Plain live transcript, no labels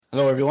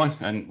Hello, everyone,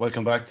 and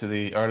welcome back to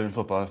the Ireland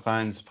Football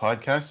Fans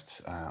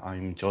podcast.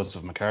 I'm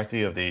Joseph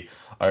McCarthy of the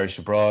Irish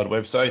Abroad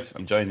website.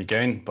 I'm joined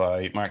again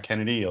by Mark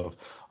Kennedy of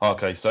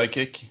Hawkeye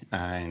Psychic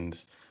and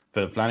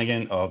Philip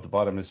Flanagan of the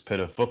Bottomless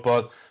Pit of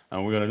Football.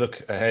 And we're going to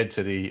look ahead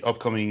to the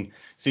upcoming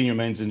senior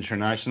men's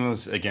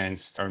internationals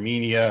against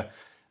Armenia,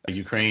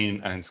 Ukraine,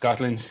 and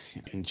Scotland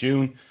in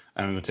June.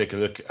 And we'll take a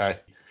look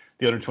at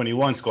the under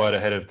 21 squad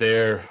ahead of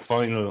their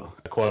final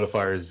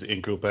qualifiers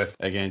in Group F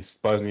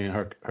against Bosnia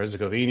and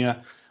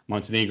Herzegovina,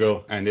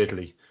 Montenegro and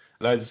Italy.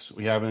 Lads,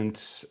 we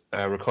haven't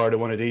recorded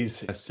one of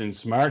these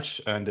since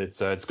March, and it's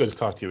good to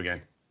talk to you again.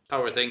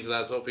 How are things,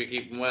 lads? Hope you're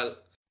keeping well.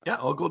 Yeah,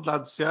 all good,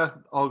 lads. Yeah,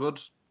 all good.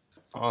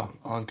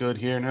 All good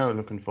here now.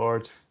 Looking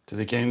forward to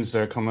the games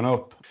that are coming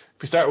up.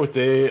 If we start with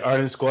the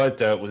Ireland squad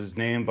that was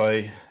named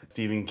by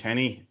Stephen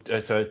Kenny,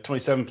 it's a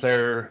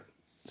 27-player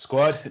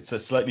squad. It's a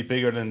slightly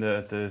bigger than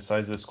the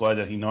size of the squad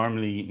that he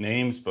normally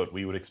names, but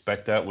we would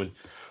expect that with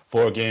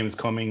 4 games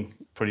coming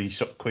pretty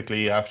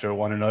quickly after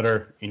one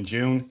another in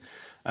June.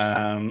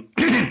 My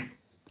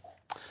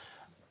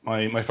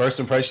first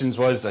impressions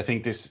was I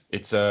think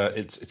it's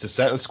a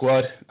settled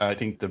squad. I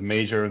think the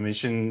major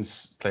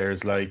omissions,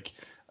 players like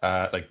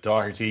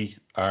Doherty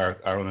are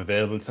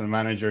unavailable to the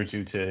manager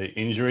due to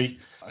injury.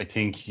 I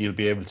think he'll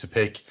be able to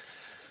pick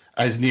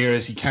as near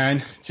as he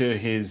can to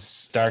his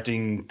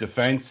starting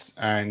defence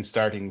and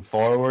starting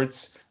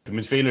forwards. The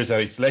midfielders that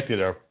he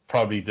selected are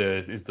probably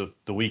the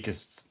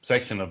weakest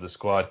section of the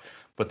squad,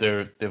 but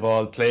they've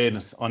all played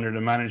under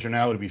the manager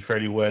now to be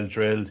fairly well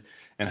drilled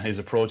in his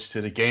approach to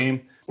the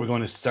game. We're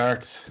going to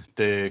start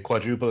the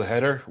quadruple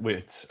header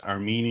with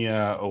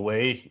Armenia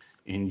away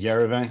in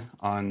Yerevan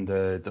on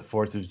the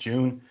 4th of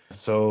June.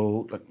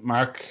 So,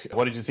 Mark,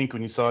 what did you think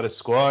when you saw the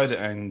squad,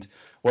 and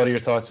what are your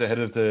thoughts ahead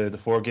of the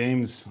 4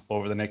 games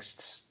over the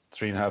next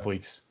 3.5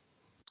 weeks?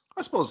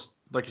 I suppose,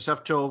 like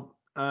yourself, Joe,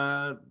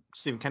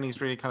 Stephen Kenny's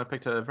really kind of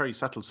picked a very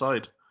settled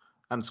side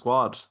and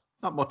squad.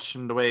 Not much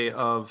in the way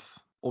of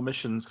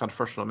omissions,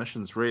 controversial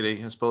omissions,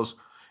 really. I suppose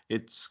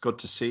it's good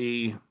to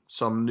see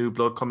some new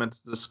blood come into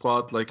the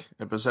squad, like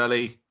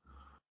Ebezelli.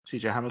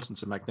 CJ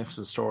Hamilton's a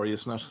magnificent story,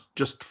 isn't it?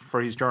 Just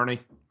for his journey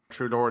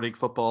through lower league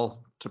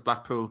football to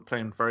Blackpool,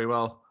 playing very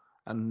well.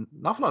 And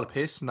an awful lot of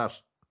pace in that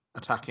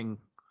attacking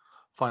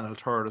final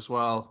third as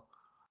well.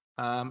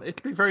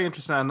 It'll be very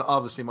interesting. And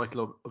obviously,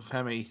 Michael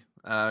Obafemi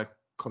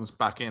comes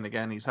back in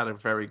again. He's had a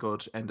very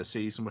good end of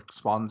season with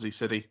Swansea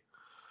City.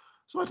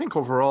 So I think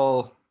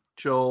overall,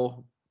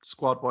 Joe,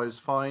 squad-wise,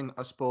 fine.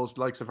 I suppose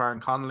likes of Aaron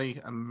Connolly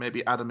and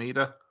maybe Adam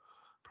Ida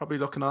probably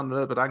looking on a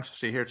little bit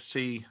anxiously here to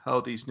see how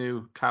these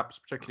new caps,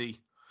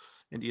 particularly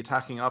in the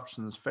attacking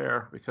options,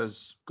 fare,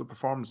 because good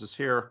performances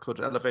here could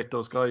elevate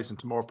those guys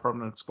into more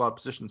permanent squad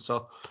positions.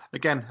 So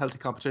again, healthy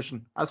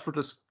competition. As for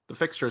the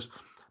fixtures,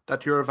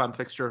 that Yerevan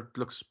fixture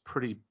looks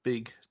pretty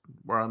big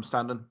where I'm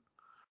standing.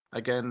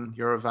 Again,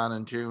 Yerevan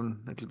in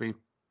June, it'll be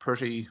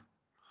pretty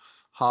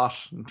hot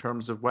in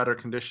terms of weather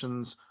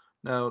conditions.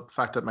 Now, the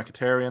fact that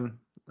Mkhitaryan,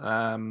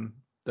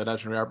 the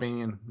legendary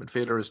Armenian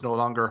midfielder, is no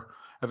longer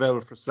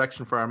available for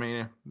selection for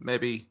Armenia,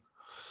 maybe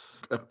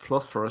a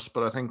plus for us,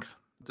 but I think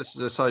this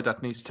is a side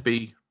that needs to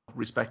be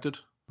respected.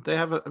 They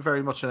have a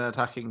very much an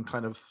attacking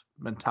kind of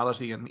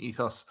mentality and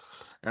ethos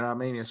in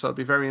Armenia, so it'll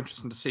be very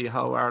interesting to see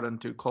how Ireland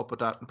do cope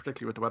with that, and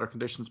particularly with the weather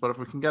conditions. But if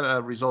we can get a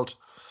result,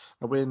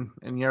 a win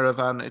in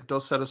Yerevan, it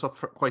does set us up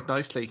quite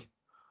nicely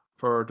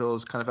for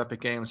those kind of epic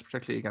games,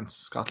 particularly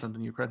against Scotland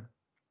and Ukraine.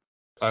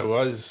 I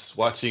was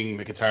watching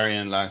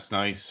Mkhitaryan last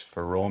night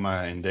for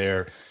Roma in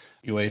their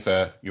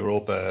UEFA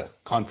Europa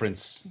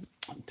conference,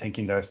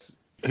 thinking that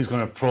he's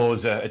going to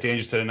pose a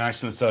danger to the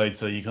national side.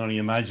 So you can only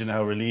imagine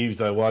how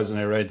relieved I was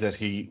when I read that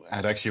he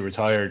had actually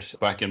retired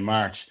back in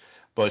March.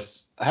 But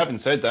having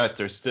said that,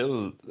 there's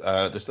still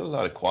a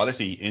lot of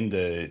quality in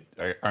the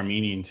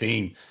Armenian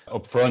team.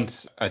 Up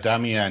front,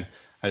 Adamian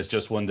has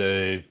just won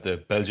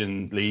the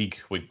Belgian league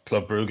with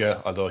Club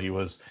Brugge, although he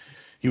was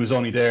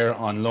only there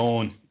on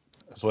loan.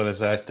 As well as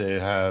that, they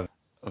have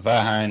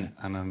Vahan,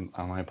 and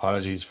my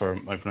apologies for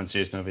my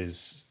pronunciation of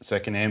his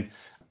second name,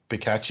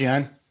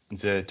 Bikachian.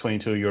 He's a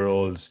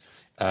 22-year-old.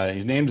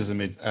 He's named as a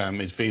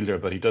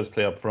midfielder, but he does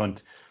play up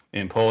front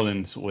in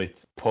Poland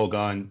with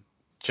Pogoń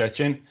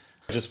Szczecin.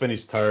 Just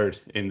finished third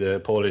in the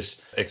Polish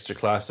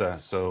Ekstraklasa,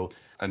 so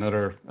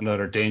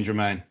another danger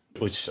man,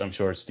 which I'm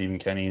sure Stephen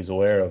Kenny is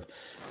aware of.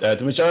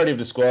 The majority of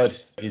the squad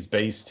is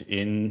based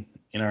in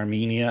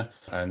Armenia,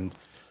 and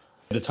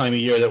the time of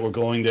year that we're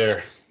going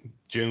there,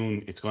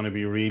 June, it's going to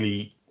be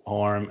really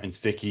warm and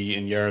sticky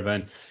in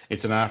Yerevan.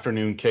 It's an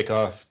afternoon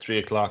kickoff,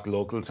 3:00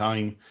 local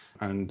time.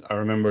 And I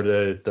remember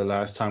the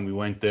last time we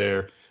went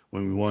there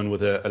when we won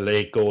with a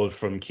late goal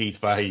from Keith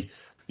Fahy.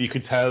 You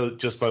could tell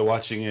just by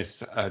watching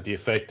it the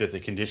effect that the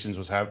conditions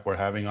were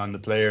having on the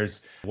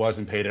players. It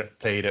wasn't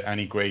played at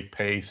any great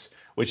pace,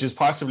 which is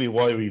possibly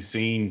why we've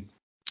seen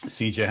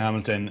CJ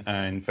Hamilton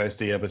and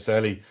Festi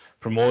Ebezelli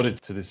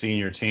promoted to the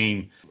senior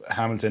team.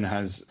 Hamilton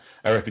has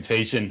a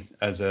reputation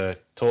as a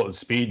total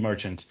speed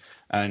merchant,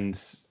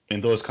 and in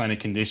those kind of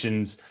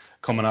conditions,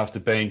 coming off the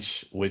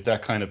bench with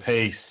that kind of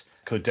pace,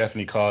 could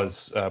definitely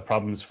cause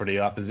problems for the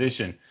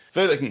opposition.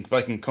 Phil, if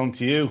I can come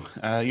to you,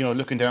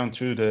 looking down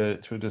through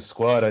the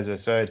squad, as I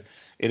said,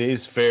 it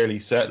is fairly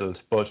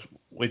settled, but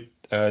with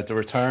the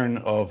return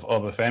of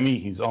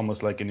Obafemi, he's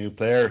almost like a new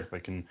player, if I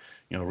can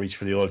reach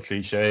for the old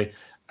cliche,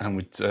 and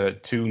with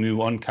two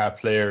new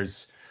uncapped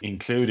players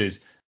included,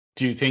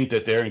 do you think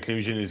that their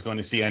inclusion is going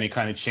to see any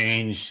kind of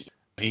change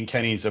in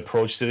Kenny's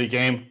approach to the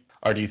game,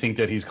 or do you think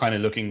that he's kind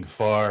of looking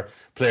for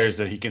players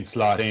that he can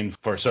slot in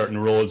for certain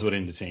roles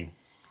within the team?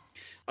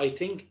 I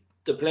think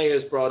the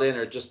players brought in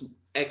are just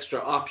extra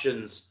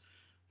options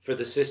for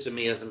the system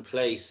he has in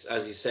place.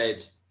 As you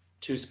said,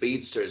 two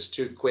speedsters,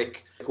 two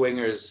quick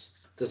wingers.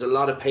 There's a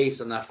lot of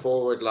pace on that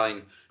forward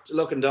line.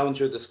 Looking down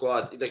through the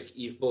squad, like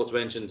you've both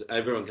mentioned,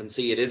 everyone can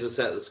see it is a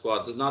settled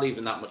squad. There's not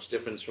even that much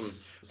difference from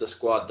the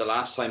squad the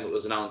last time it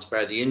was announced,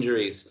 bar the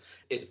injuries.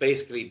 It's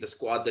basically the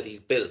squad that he's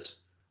built.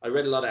 I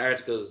read a lot of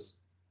articles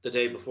the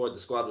day before the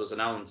squad was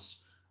announced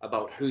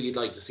about who you'd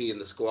like to see in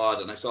the squad,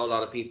 and I saw a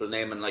lot of people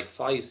naming like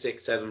 5,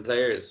 6, 7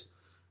 players.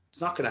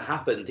 It's not going to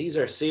happen. These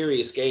are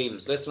serious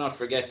games. Let's not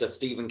forget that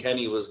Stephen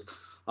Kenny was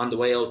on the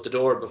way out the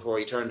door before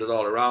he turned it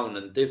all around,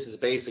 and this is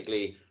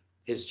basically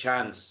his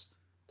chance,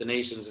 the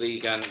Nations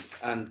League and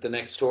the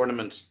next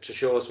tournament, to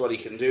show us what he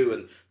can do.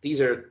 And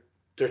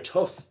they're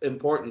tough,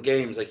 important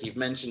games. Like you've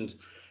mentioned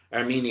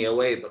Armenia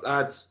away, but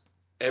lads,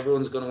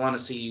 everyone's going to want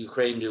to see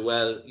Ukraine do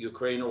well.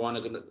 Ukraine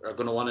are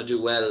going to want to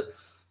do well,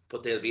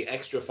 but they'll be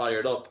extra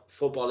fired up.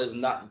 Football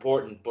isn't that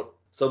important, but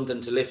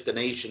something to lift the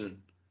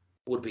nation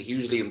would be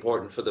hugely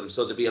important for them.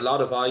 So there'll be a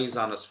lot of eyes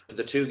on us for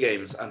the two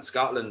games, and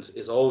Scotland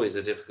is always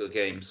a difficult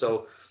game.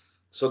 So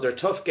they're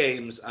tough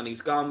games, and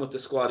he's gone with the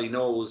squad he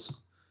knows.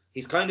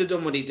 He's kind of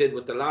done what he did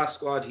with the last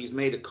squad. He's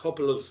made a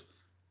couple of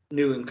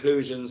new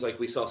inclusions, like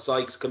we saw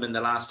Sykes come in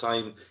the last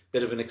time,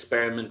 bit of an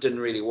experiment, didn't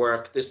really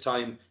work. This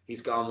time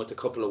he's gone with a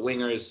couple of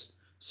wingers.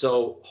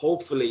 So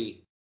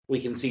hopefully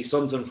we can see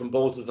something from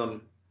both of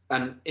them.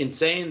 And in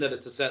saying that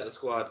it's a settled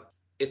squad,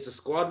 it's a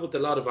squad with a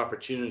lot of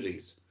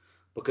opportunities,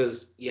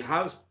 because you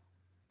have,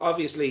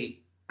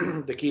 obviously,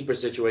 the keeper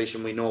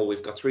situation. We know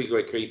we've got 3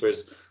 great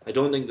keepers. I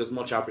don't think there's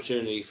much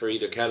opportunity for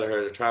either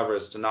Kelleher or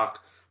Travers to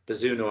knock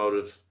Bazunu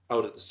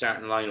out of the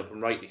starting lineup,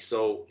 and rightly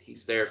so.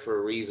 He's there for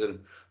a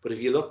reason. But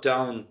if you look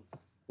down,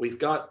 we've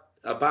got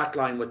a back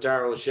line with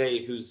Darragh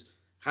O'Shea, who's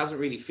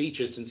hasn't really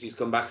featured since he's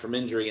come back from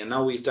injury, and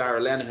now we've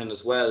Darragh Lenihan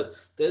as well.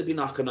 They'll be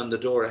knocking on the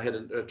door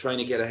trying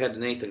to get ahead of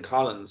Nathan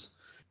Collins.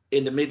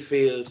 In the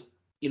midfield,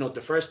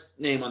 the first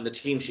name on the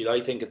team sheet, I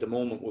think, at the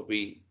moment would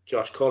be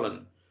Josh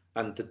Cullen,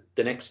 and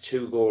the next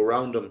two go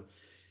around him.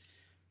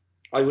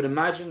 I would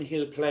imagine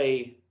he'll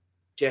play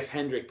Jeff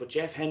Hendrick, but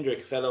Jeff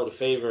Hendrick fell out of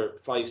favour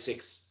 5,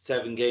 6,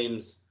 7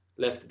 games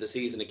left of the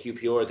season at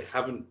QPR. They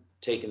haven't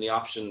taken the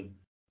option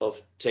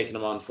of taking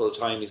him on full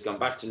time. He's gone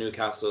back to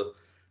Newcastle.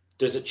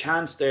 There's a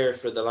chance there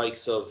for the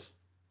likes of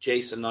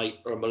Jason Knight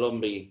or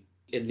Malumbi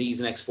in these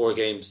next 4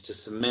 games to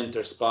cement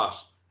their spot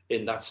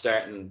in that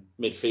starting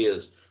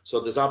midfield. So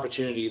there's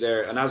opportunity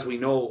there. And as we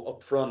know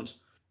up front,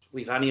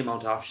 we've any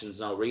amount of options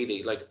now,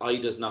 really. Like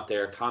Ida's not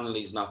there,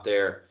 Connolly's not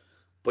there.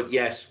 But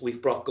yet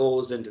we've brought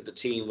goals into the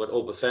team with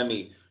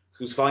Obafemi,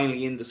 who's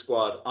finally in the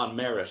squad on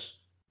merit.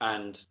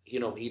 And,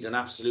 he'd an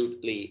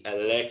absolutely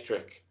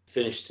electric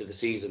finish to the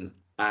season,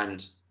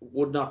 and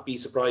would not be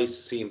surprised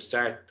to see him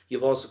start.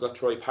 You've also got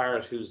Troy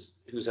Parrott, who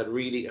had a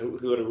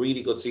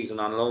really good season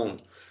on loan.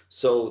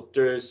 So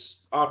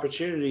there's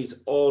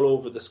opportunities all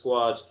over the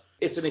squad.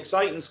 It's an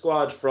exciting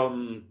squad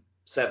from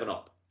 7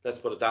 up. Let's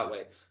put it that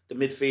way. The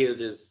midfield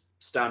is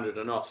standard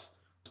enough.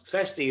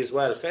 Festi as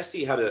well.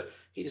 Festi had a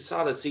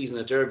solid season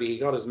at Derby. He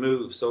got his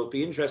move, so it'd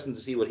be interesting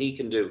to see what he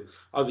can do.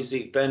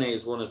 Obviously, Bene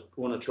has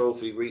won a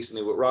trophy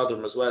recently with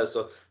Rotherham as well.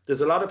 So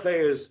there's a lot of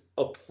players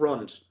up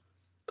front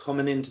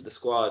coming into the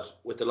squad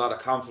with a lot of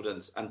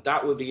confidence, and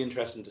that would be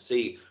interesting to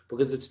see,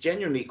 because it's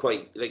genuinely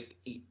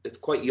it's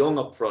quite young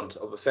up front.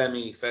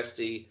 Obafemi,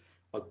 Festi,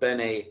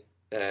 Bene,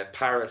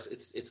 Parrott.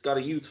 It's got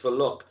a youthful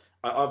look.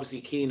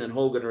 Obviously, Keane and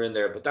Hogan are in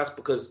there, but that's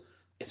because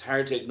it's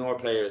hard to ignore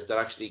players that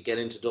actually get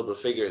into double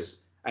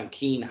figures. And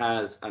Keane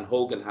has, and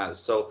Hogan has.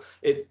 So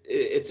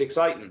it's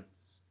exciting.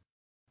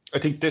 I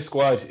think this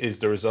squad is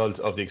the result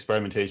of the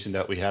experimentation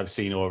that we have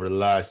seen over the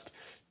last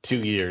 2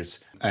 years.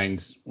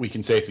 And we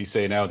can safely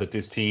say now that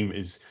this team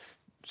is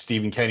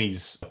Stephen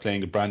Kenny's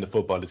playing the brand of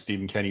football that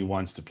Stephen Kenny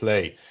wants to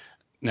play.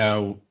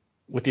 Now,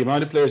 with the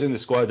amount of players in the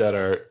squad that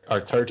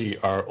are 30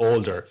 or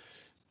older,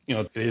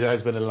 it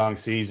has been a long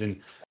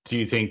season. Do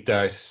you think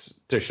that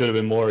there should have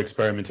been more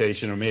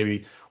experimentation, or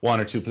maybe 1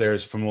 or 2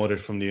 players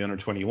promoted from the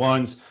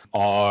under-21s,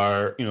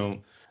 or,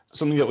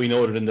 something that we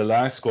noted in the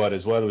last squad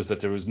as well was that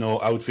there was no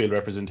outfield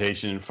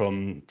representation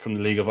from the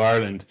League of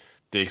Ireland.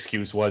 The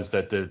excuse was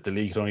that the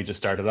league had only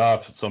just started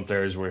off. Some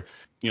players were,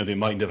 they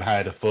mightn't have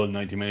had a full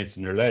 90 minutes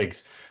in their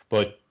legs.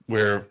 But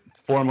we're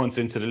 4 months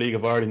into the League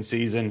of Ireland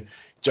season.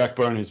 Jack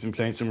Byrne has been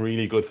playing some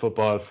really good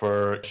football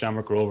for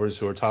Shamrock Rovers,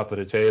 who are top of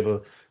the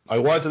table. I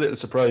was a little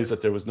surprised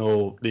that there was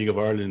no League of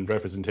Ireland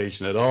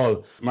representation at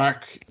all.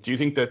 Mark, do you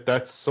think that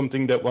that's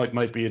something that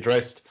might be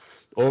addressed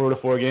over the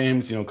 4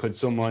 games? Could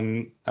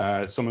someone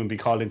be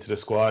called into the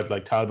squad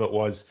like Talbot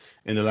was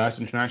in the last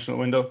international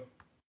window?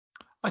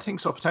 I think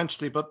so,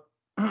 potentially, but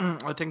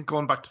I think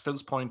going back to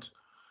Phil's point,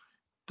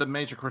 the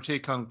major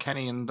critique on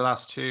Kenny in the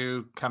last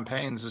 2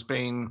 campaigns has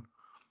been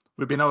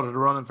we've been out of the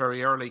running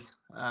very early.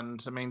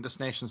 And I mean, this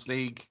Nations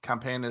League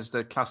campaign is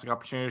the classic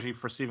opportunity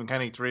for Stephen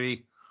Kenny to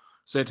really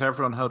say to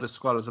everyone how this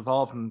squad has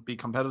evolved and be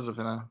competitive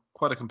in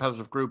quite a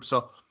competitive group.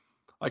 So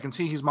I can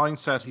see his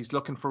mindset. He's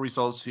looking for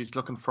results. He's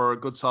looking for a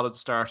good, solid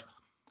start.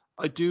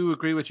 I do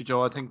agree with you,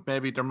 Joe. I think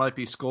maybe there might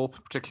be scope,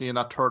 particularly in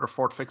that 3rd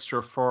or 4th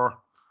fixture,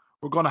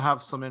 we're going to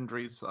have some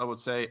injuries, I would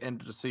say,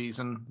 end of the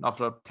season.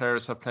 After the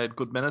players have played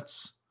good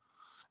minutes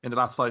in the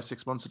last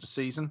 5-6 months of the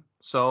season.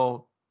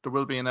 So there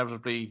will be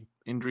inevitably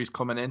injuries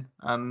coming in.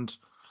 And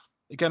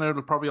again,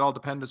 it'll probably all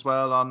depend as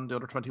well on the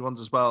under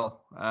 21s as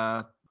well.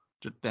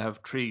 They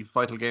have 3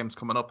 vital games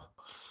coming up.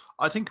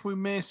 I think we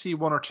may see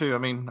 1 or 2. I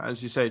mean,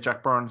 as you say,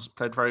 Jack Byrne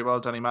played very well.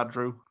 Danny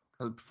Madru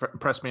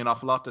impressed me an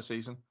awful lot this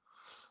season.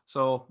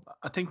 So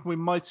I think we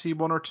might see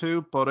 1 or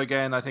 2. But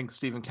again, I think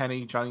Stephen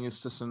Kenny, Johnny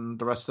Eustace and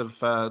the rest of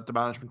the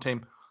management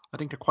team, I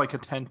think they're quite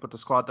content with the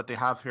squad that they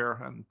have here.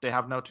 And they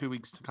have now 2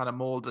 weeks to kind of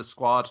mould the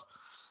squad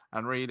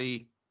and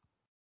really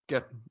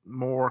get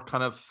more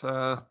kind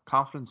of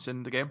confidence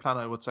in the game plan,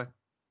 I would say.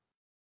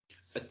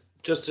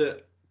 Just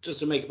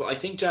to make, I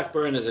think Jack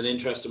Byrne is an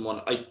interesting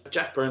one.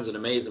 Jack Byrne's an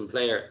amazing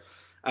player.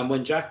 And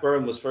when Jack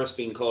Byrne was first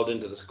being called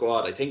into the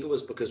squad, I think it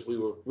was because we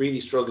were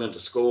really struggling to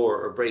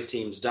score or break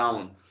teams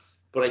down.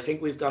 But I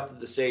think we've got to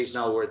the stage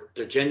now where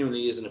there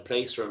genuinely isn't a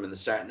place for him in the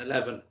starting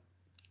 11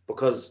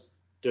 because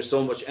there's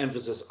so much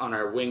emphasis on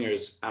our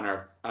wingers and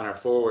our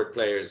forward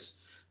players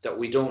that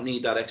we don't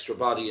need that extra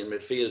body in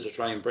midfield to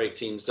try and break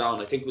teams down.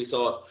 I think we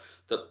saw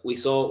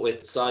it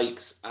with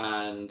Sykes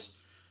and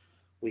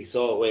we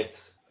saw it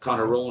with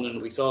Conor Ronan.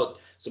 We saw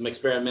some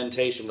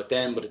experimentation with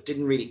them, but it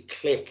didn't really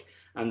click.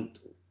 And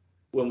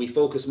when we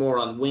focus more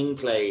on wing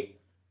play,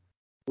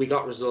 we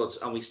got results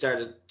and we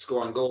started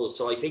scoring goals.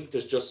 So I think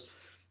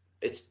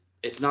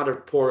it's not a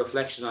poor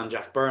reflection on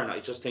Jack Byrne. I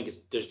just think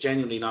there's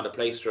genuinely not a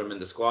place for him in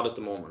the squad at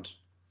the moment.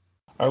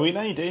 Are we in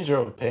any danger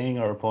of paying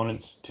our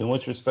opponents too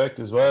much respect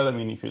as well? I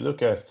mean, if you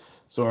look at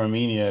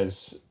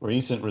Armenia's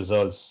recent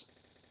results,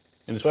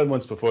 in the 12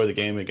 months before the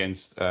game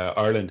against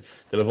Ireland,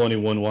 they'll have only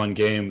won 1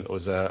 game. It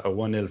was a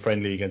 1-0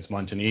 friendly against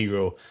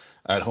Montenegro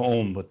at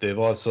home, but they've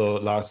also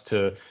lost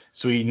to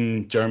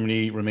Sweden,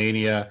 Germany,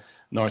 Romania,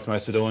 North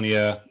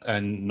Macedonia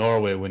and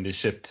Norway when they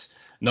shipped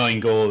 9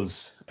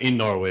 goals in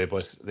Norway,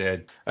 but they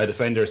had a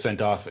defender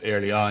sent off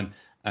early on.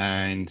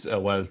 And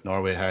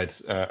Norway had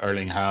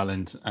Erling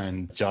Haaland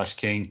and Josh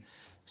King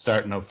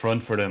starting up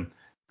front for them.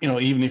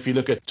 Even if you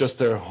look at just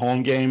their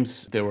home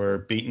games, they were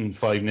beaten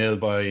 5-0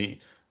 by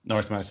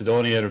North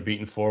Macedonia. They're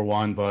beaten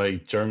 4-1 by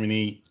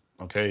Germany.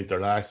 Okay,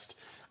 their last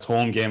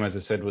home game, as I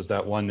said, was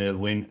that 1-0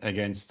 win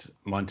against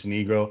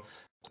Montenegro.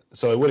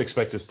 So I would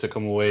expect us to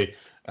come away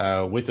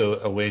with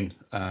a win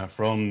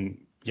from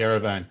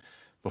Yerevan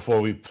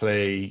before we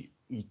play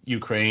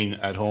Ukraine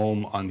at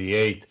home on the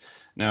 8th.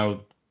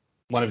 Now,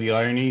 one of the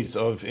ironies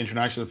of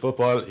international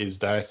football is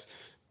that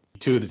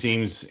 2 of the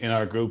teams in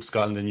our group,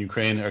 Scotland and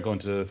Ukraine, are going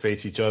to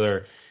face each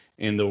other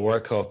in the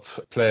World Cup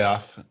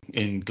playoff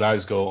in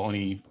Glasgow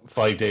only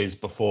 5 days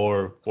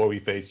before we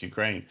face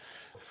Ukraine.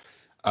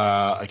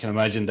 I can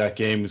imagine that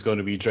game is going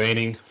to be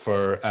draining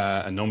for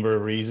a number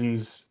of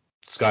reasons.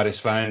 Scottish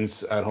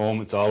fans at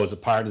home, it's always a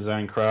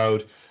partisan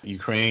crowd.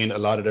 Ukraine, a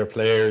lot of their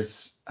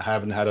players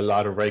haven't had a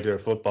lot of regular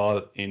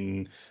football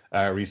in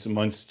recent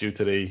months due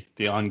to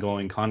the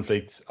ongoing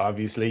conflict,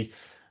 obviously.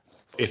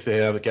 If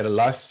they get a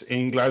loss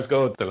in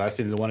Glasgow, the last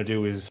thing they want to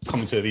do is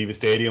come to Aviva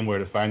Stadium where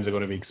the fans are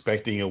going to be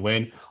expecting a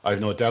win. I have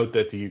no doubt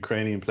that the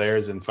Ukrainian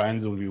players and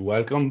fans will be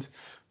welcomed,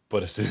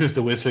 but as soon as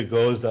the whistle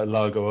goes, that'll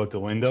all go out the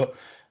window.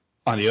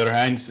 On the other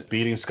hand,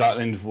 beating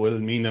Scotland will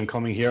mean them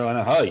coming here on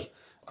a high.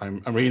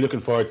 I'm really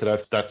looking forward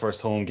to that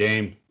first home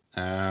game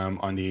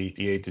on the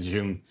 8th of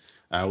June,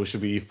 which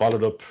should be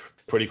followed up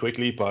pretty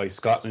quickly by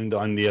Scotland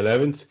on the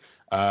 11th,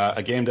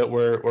 a game that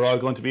we're all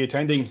going to be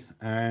attending,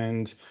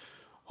 and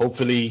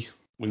hopefully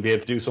we'll be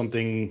able to do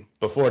something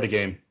before the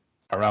game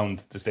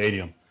around the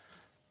stadium.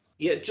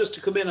 Yeah, just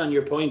to come in on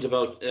your point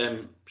about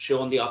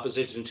showing the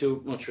opposition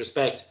too much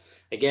respect,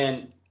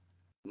 again,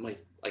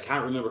 I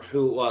can't remember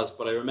who it was,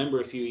 but I remember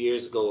a few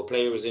years ago a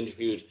player was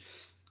interviewed.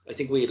 I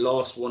think we had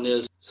lost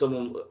 1-0.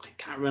 Someone, I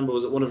can't remember,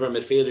 was it one of our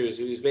midfielders,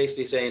 who was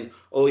basically saying,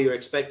 oh, you're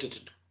expected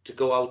to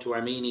go out to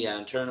Armenia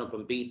and turn up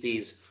and beat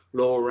these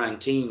lower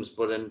ranked teams,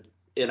 but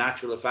in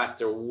actual fact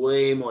they're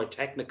way more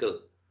technical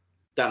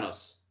than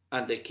us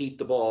and they keep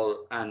the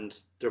ball and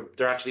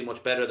they're actually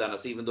much better than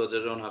us, even though they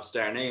don't have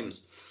star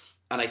names.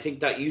 And I think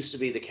that used to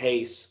be the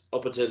case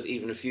up until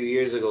even a few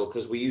years ago,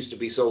 because we used to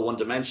be so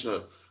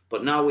one-dimensional.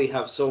 But now we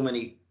have so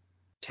many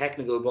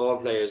technical ball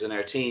players in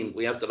our team.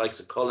 We have the likes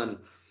of Cullen,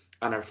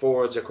 and our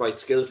forwards are quite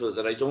skillful,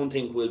 that I don't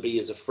think we'll be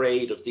as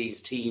afraid of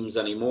these teams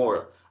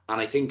anymore. And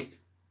I think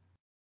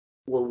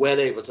were well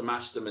able to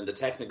match them in the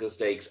technical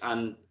stakes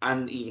and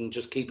even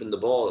just keeping the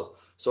ball.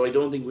 So I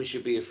don't think we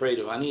should be afraid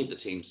of any of the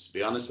teams, to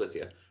be honest with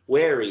you.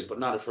 Wary, but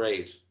not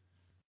afraid.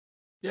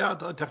 Yeah,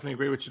 I definitely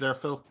agree with you there,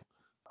 Phil.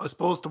 I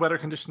suppose the weather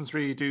conditions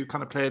really do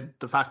kind of play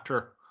the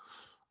factor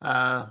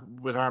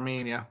with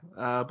Armenia.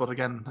 But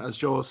again, as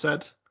Joe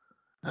said,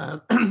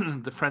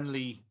 the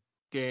friendly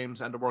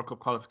games and the World Cup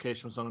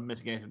qualification was an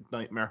unmitigated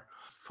nightmare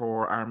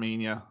for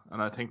Armenia.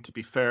 And I think, to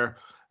be fair,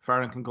 if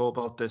Ireland can go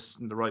about this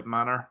in the right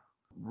manner,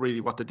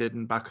 really what they did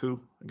in Baku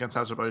against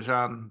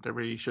Azerbaijan, they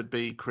really should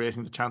be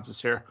creating the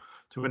chances here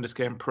to win this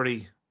game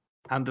pretty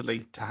handily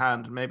to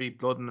hand, maybe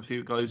blooding a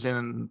few guys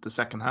in the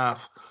second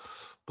half.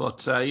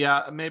 But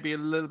yeah, maybe a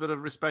little bit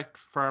of respect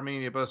for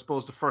Armenia, but I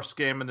suppose the first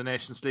game in the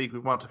Nations League, we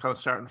want to kind of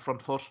start in the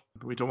front foot.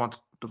 We don't want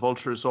the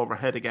vultures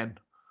overhead again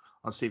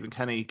on Stephen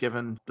Kenny,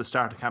 given the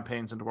start of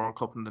campaigns in the World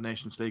Cup and the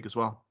Nations League as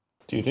well.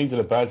 Do you think that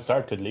a bad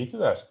start could lead to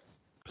that?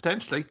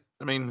 Potentially.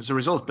 I mean, it's a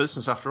result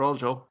business after all,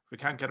 Joe. If we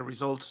can't get a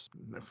result,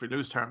 if we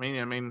lose to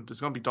Armenia, I mean, there's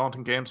going to be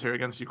daunting games here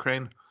against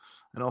Ukraine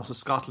and also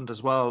Scotland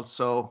as well.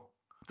 So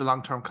the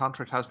long-term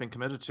contract has been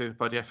committed to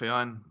by the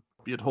FAI, and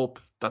you'd hope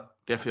that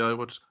the FAI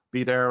would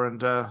be there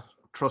and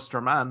trust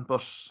their man.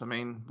 But, I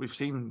mean, we've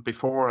seen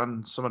before,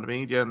 and some of the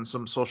media and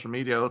some social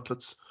media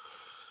outlets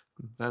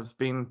have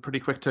been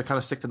pretty quick to kind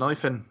of stick the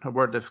knife in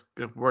where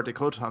they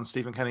could on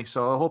Stephen Kenny.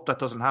 So I hope that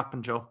doesn't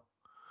happen, Joe.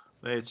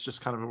 It's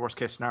just kind of a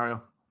worst-case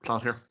scenario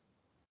plot here.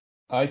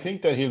 I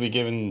think that he'll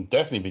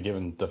definitely be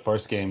given the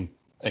first game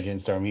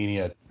against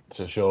Armenia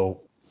to show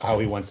how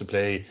he wants to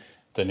play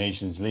the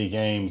Nations League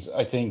games.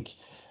 I think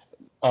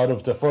out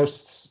of the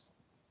first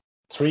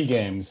 3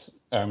 games,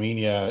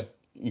 Armenia,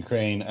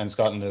 Ukraine and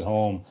Scotland at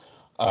home,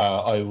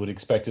 I would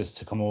expect us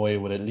to come away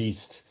with at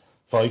least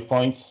 5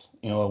 points,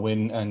 a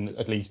win and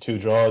at least 2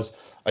 draws.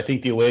 I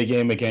think the away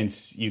game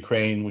against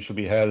Ukraine, which will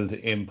be held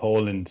in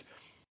Poland,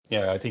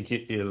 I think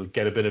he'll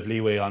get a bit of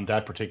leeway on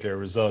that particular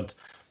result.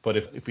 But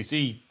if we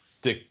see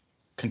the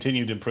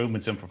continued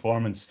improvements in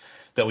performance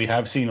that we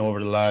have seen over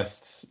the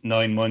last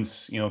 9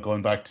 months,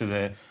 going back to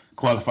the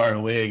qualifier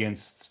away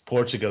against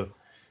Portugal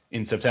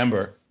in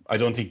September, I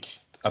don't think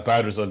a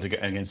bad result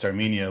against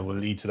Armenia will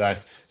lead to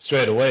that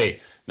straight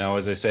away. Now,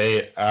 as I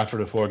say, after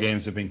the 4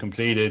 games have been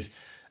completed,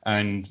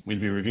 and we'll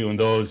be reviewing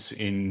those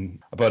in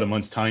about a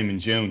month's time in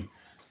June,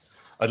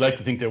 I'd like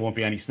to think there won't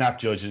be any snap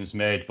judgments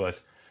made,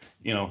 but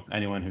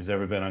anyone who's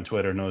ever been on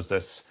Twitter knows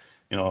that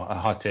a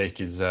hot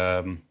take is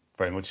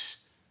very much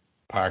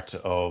part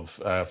of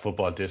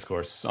football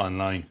discourse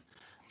online.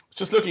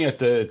 Just looking at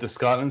the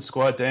Scotland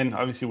squad, then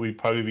obviously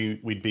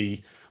we'd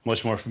be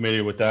much more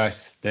familiar with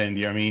that than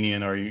the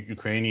Armenian or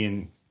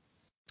Ukrainian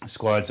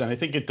squads, and I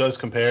think it does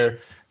compare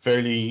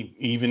fairly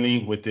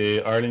evenly with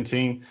the Ireland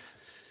team.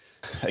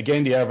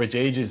 Again, the average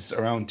age is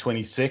around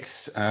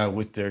 26,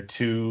 with their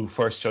 2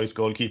 first-choice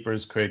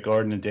goalkeepers, Craig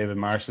Gordon and David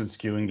Marshall,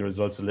 skewing the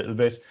results a little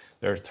bit.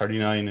 They're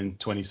 39 and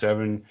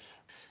 27.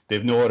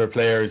 They've no other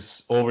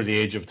players over the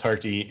age of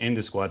 30 in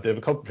the squad. They have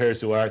a couple of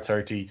players who are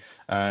 30.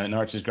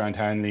 Norwich's Grant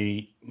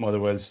Hanley,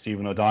 Motherwell's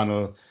Stephen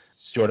O'Donnell,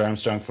 Stuart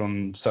Armstrong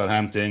from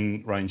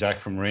Southampton, Ryan Jack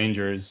from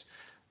Rangers.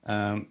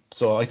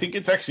 So I think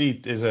it's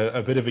actually is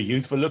a bit of a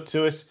youthful look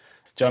to it.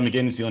 John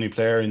McGinn is the only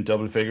player in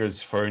double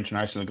figures for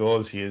international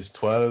goals. He is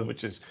 12,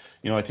 which is,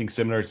 I think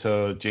similar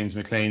to James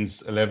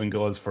McLean's 11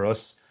 goals for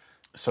us.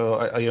 So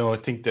I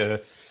think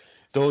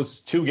those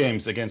 2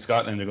 games against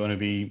Scotland are going to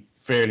be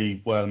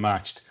fairly well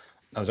matched.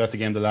 I was at the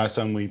game the last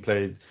time we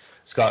played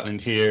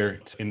Scotland here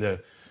in the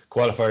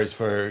qualifiers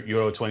for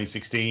Euro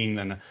 2016,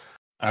 and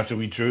after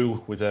we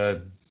drew with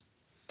a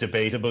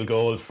debatable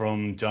goal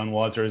from John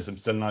Walters, I'm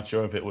still not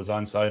sure if it was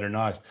onside or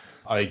not.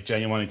 I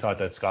genuinely thought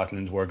that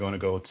Scotland were going to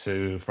go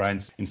to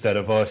France instead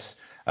of us,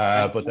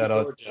 but that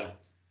Georgia.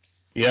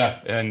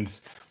 And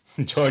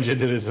Georgia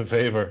did us a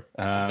favour,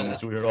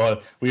 which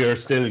we are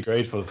still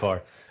grateful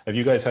for. Have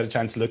you guys had a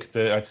chance to look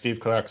at Steve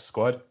Clarke's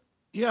squad?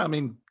 Yeah, I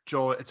mean,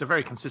 Joe, it's a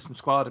very consistent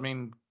squad. I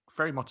mean,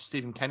 very much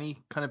Stephen Kenny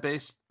kind of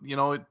based.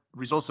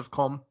 Results have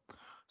come.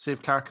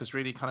 Steve Clarke has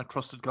really kind of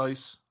trusted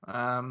guys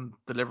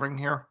delivering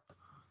here,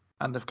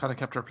 and they've kind of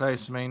kept their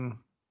place. I mean,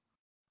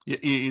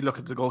 you look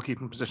at the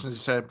goalkeeping position, as you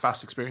said,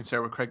 vast experience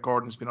there with Craig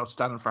Gordon, who's been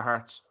outstanding for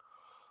Hearts.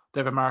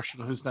 David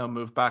Marshall, who's now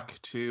moved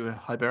back to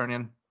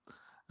Hibernian.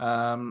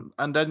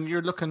 And then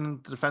you're looking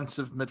at the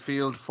defensive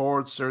midfield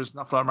forwards. There's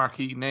not a lot of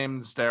marquee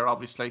names there,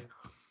 obviously.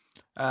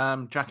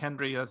 Jack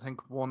Hendry, I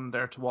think, one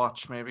there to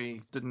watch.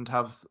 Maybe didn't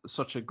have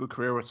such a good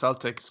career with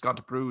Celtic. He's gone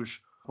to Bruges,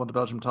 won the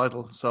Belgium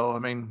title. So, I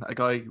mean, a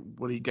guy,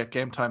 will he get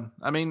game time?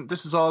 I mean,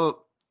 this is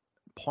all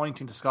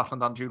pointing to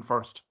Scotland on June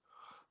 1st.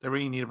 They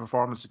really need a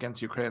performance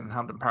against Ukraine in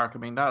Hampden Park. I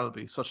mean, that'll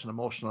be such an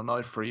emotional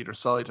night for either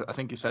side. I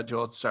think you said,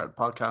 Joe, at the start of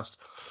the podcast,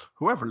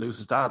 whoever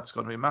loses that, it's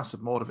going to be a massive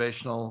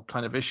motivational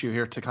kind of issue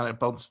here to kind of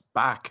bounce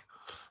back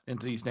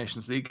into these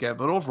Nations League games.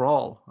 But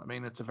overall, I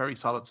mean, it's a very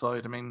solid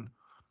side. I mean,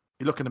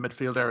 you look in the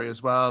midfield area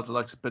as well, the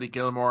likes of Billy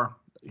Gilmore,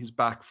 he's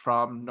back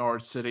from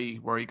Norwich City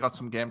where he got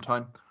some game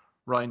time.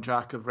 Ryan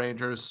Jack of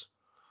Rangers,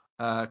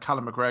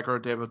 Callum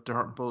McGregor, David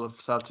Turnbull of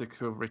Celtic,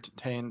 who have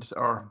retained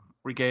or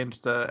regained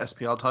the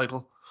SPL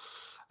title.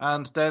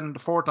 And then the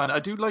forward line, I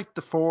do like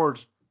the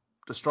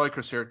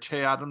strikers here,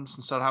 Che Adams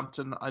and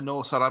Southampton. I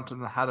know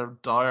Southampton had a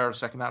dire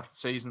second half of the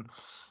season,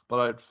 but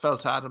I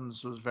felt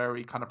Adams was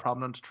very kind of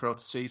prominent throughout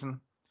the season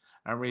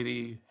and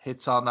really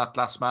hits on that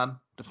last man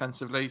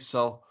defensively.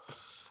 So,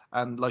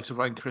 and likes of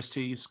Ryan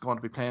Christie's going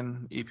to be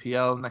playing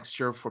EPL next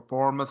year for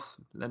Bournemouth.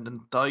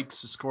 Lyndon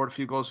Dykes has scored a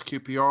few goals for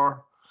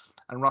QPR.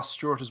 And Ross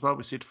Stewart as well.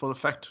 We see the full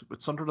effect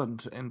with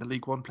Sunderland in the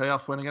League One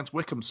playoff win against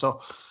Wycombe.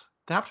 So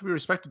they have to be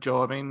respected,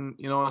 Joe. I mean,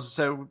 as I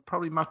said, we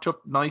probably match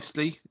up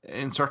nicely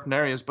in certain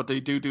areas, but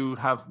they do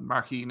have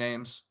marquee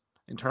names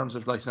in terms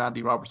of like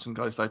Andy Robertson,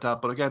 guys like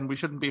that. But again, we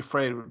shouldn't be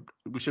afraid.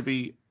 We should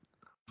be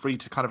free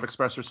to kind of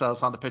express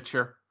ourselves on the pitch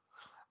here.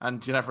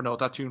 And you never know,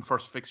 that June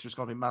 1st fixture is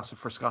going to be massive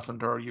for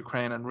Scotland or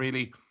Ukraine. And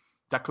really,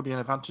 that could be an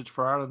advantage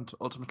for Ireland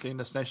ultimately in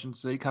this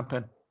Nations League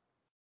campaign.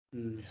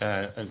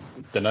 And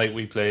the night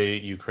we play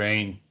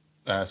Ukraine,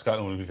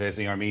 Scotland will be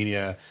facing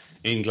Armenia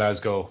in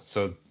Glasgow.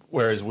 So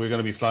whereas we're going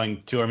to be flying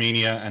to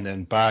Armenia and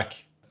then back,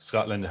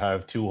 Scotland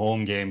have 2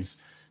 home games.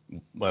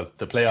 Well,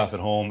 the playoff at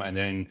home and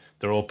then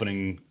their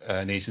opening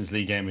Nations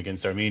League game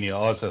against Armenia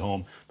also at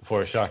home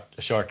before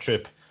a short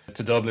trip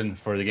to Dublin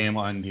for the game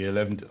on the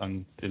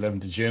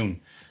 11th of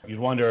June. You'd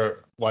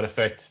wonder what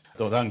effect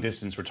the long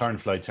distance return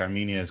flight to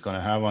Armenia is going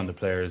to have on the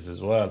players as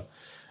well.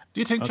 Do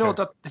you think, Joe,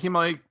 that he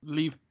might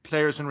leave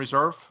players in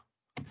reserve?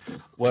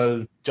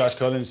 Well, Josh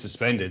Cullen's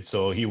suspended,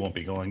 so he won't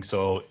be going.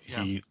 So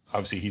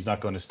he's not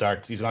going to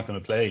start. He's not going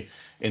to play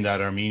in that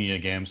Armenia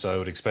game. So I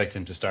would expect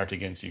him to start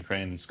against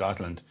Ukraine and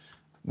Scotland.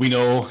 We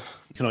know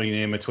you can only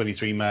name a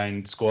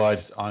 23-man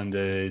squad on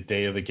the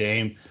day of a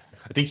game.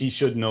 I think he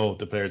should know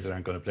the players that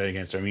aren't going to play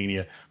against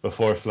Armenia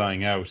before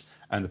flying out,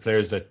 and the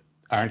players that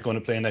aren't going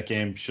to play in that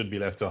game should be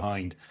left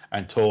behind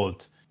and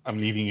told, I'm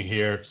leaving you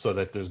here so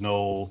that there's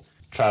no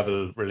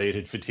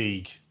travel-related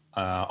fatigue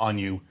on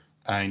you,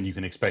 and you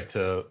can expect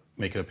to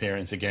make an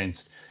appearance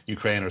against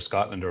Ukraine or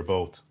Scotland or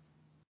both.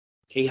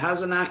 He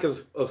has a knack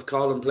of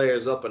calling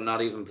players up and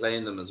not even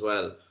playing them as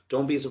well.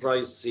 Don't be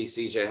surprised to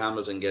see CJ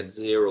Hamilton get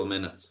 0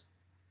 minutes,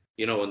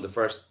 in the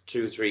first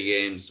 2-3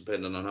 games,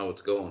 depending on how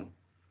it's going.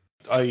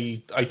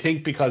 I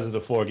think because of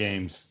the 4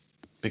 games,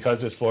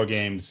 because there's 4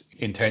 games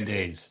in 10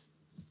 days,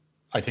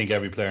 I think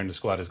every player in the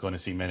squad is going to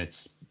see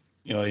minutes.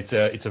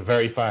 It's a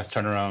very fast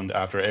turnaround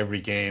after every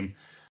game.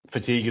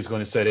 Fatigue is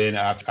going to set in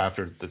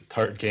after the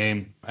 3rd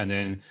game, and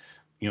then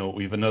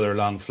we have another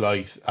long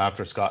flight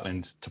after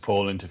Scotland to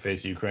Poland to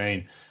face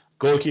Ukraine.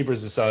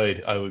 Goalkeepers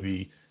aside, I would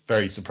be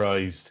very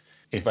surprised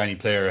if any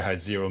player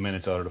had 0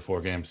 minutes out of the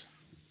 4 games.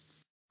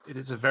 It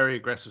is a very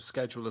aggressive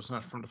schedule, isn't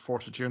it, from the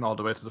 4th of June all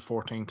the way to the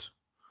 14th?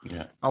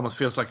 Yeah. Almost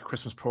feels like a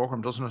Christmas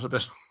program, doesn't it, a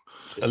bit?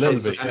 A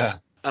little bit, yeah.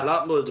 A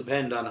lot will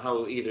depend on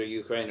how either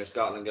Ukraine or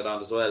Scotland get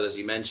on as well, as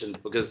you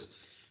mentioned, because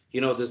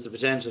there's the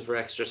potential for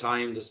extra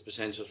time. There's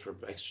potential for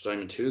extra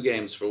time in 2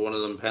 games for one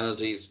of them,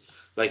 penalties,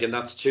 and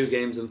that's 2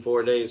 games in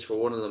 4 days for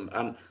one of them.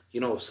 And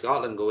if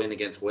Scotland go in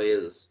against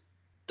Wales,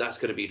 that's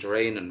going to be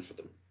draining for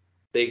them,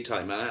 big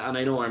time. And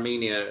I know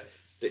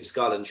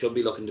Scotland should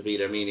be looking to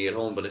beat Armenia at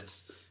home, but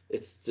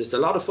it's just a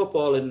lot of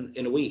football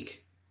in a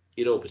week,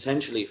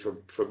 potentially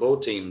for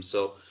both teams.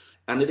 So,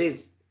 and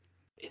it's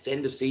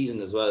end of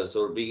season as well,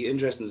 so it'll be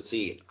interesting to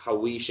see how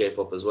we shape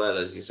up as well,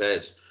 as you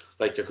said.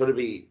 There could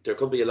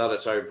be a lot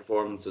of tired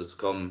performances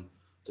come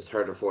the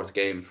 3rd or 4th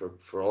game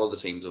for all the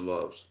teams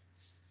involved.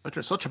 But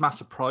there's such a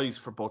massive prize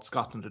for both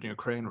Scotland and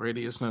Ukraine,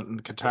 really, isn't it?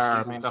 And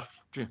Qatar,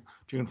 that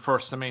June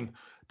 1st,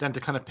 then to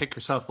kind of pick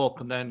yourself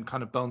up and then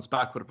kind of bounce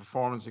back with a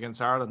performance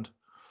against Ireland,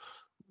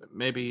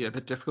 maybe a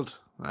bit difficult,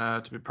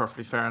 to be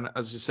perfectly fair. And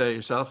as you say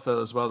yourself, Phil,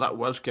 as well, that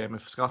Welsh game,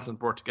 if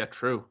Scotland were to get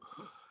through,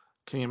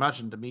 can you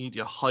imagine the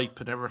media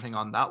hype and everything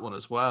on that one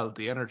as well?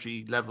 The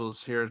energy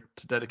levels here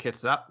to dedicate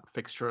to that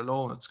fixture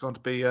alone, it's going to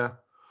be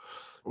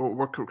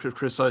we're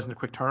criticising the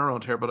quick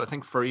turnaround here, but I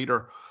think for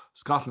either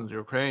Scotland or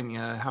Ukraine, you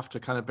have to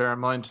kind of bear in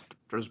mind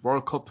there's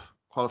World Cup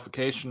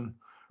qualification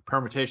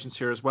permutations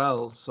here as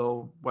well.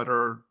 So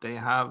whether they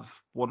have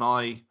one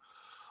eye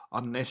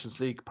on the Nations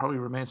League probably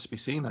remains to be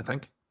seen, I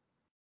think.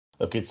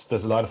 Look,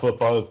 there's a lot of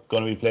football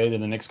going to be played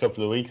in the next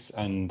couple of weeks,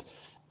 and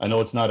I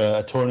know it's not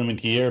a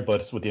tournament year,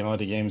 but with the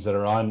amount of games that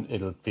are on,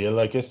 it'll feel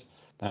like it,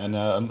 and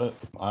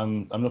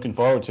I'm looking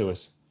forward to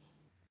it.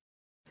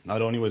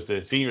 Not only was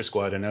the senior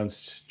squad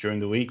announced during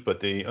the week,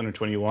 but the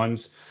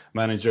under-21s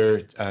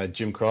manager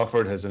Jim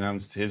Crawford has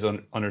announced his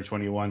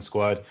under-21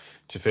 squad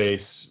to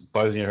face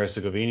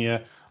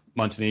Bosnia-Herzegovina,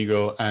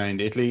 Montenegro, and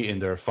Italy in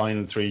their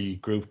final 3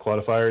 group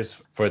qualifiers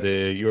for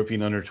the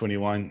European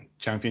Under-21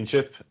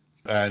 Championship.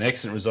 An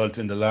excellent result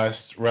in the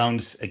last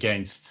round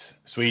against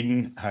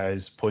Sweden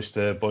has pushed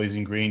the boys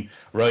in green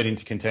right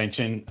into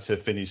contention to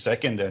finish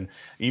 2nd, and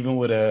even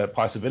with a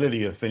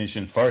possibility of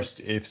finishing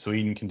 1st if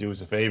Sweden can do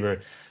us a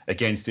favour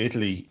against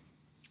Italy.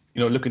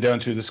 Looking down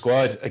through the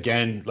squad,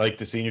 again, like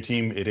the senior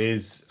team, it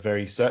is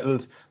very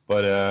settled,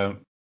 but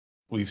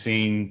we've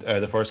seen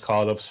the first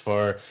call-ups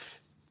for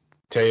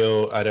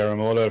Teo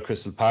Adaramola,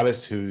 Crystal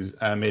Palace, who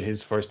made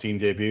his first team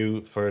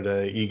debut for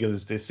the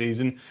Eagles this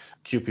season.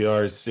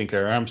 QPR's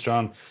Sinclair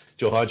Armstrong.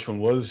 Joe Hodge from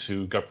Wolves,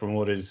 who got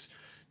promoted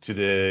to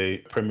the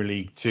Premier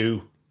League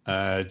 2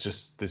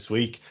 just this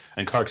week.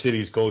 And Cork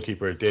City's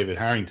goalkeeper, David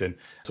Harrington.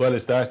 As well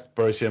as that,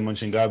 Borussia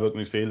Mönchengladbach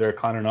midfielder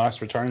Conor Noss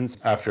returns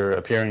after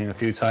appearing a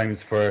few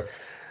times for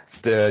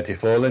the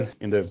Fohlen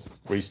in the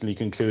recently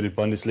concluded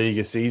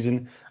Bundesliga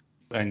season.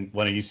 And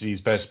one of UCD's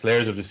best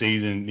players of the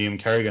season, Liam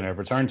Kerrigan, have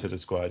returned to the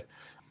squad.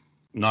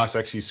 Noss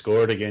actually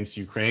scored against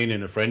Ukraine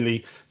in a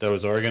friendly that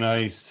was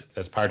organised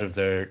as part of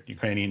their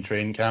Ukrainian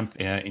training camp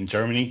in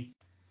Germany.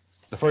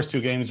 The first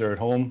two games are at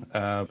home,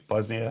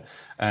 Bosnia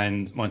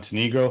and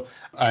Montenegro,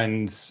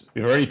 and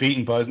we've already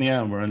beaten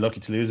Bosnia and we're unlucky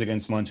to lose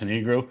against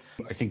Montenegro.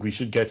 I think we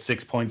should get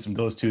 6 points from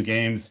those two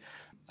games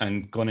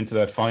and going into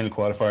that final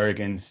qualifier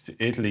against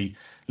Italy,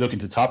 looking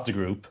to top the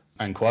group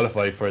and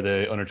qualify for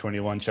the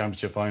Under-21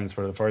 Championship finals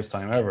for the first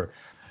time ever.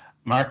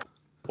 Mark,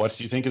 what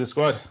did you think of the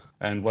squad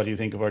and what do you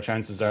think of our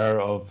chances are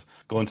of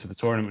going to the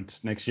tournament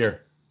next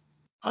year?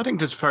 I think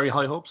there's very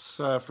high hopes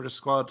for the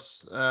squad,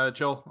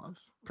 Joe. I'm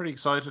pretty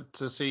excited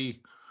to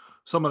see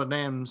some of the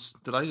names.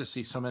 Delighted to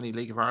see so many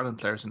League of Ireland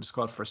players in the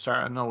squad for a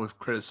start. I know we've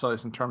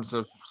criticised in terms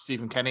of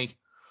Stephen Kenny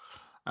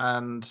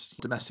and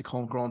domestic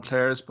homegrown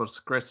players, but it's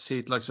great to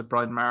see the likes of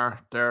Brian Maher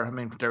there. I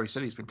mean, for Derry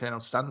City's been playing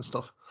outstanding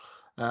stuff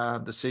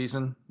this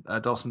season.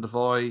 Dawson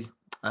Devoy,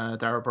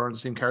 Darragh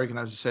Burns, Liam Kerrigan,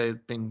 as you say,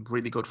 been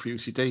really good for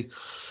UCD.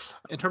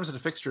 In terms of the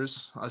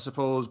fixtures, I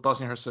suppose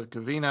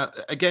Bosnia-Herzegovina,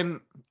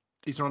 again,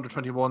 these are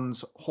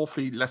under-21s.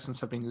 Hopefully lessons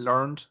have been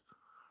learned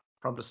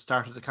from the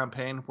start of the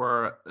campaign,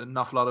 where an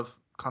awful lot of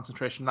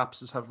concentration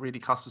lapses have really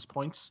cost us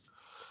points.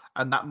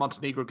 And that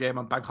Montenegro game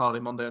on Bank Holiday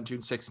Monday on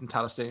June 6th in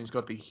Tallaght Stadium is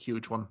going to be a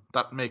huge one.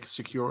 That may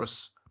secure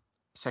us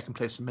second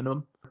place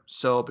minimum.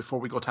 So before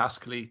we go to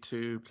Ascoli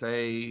to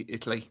play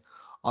Italy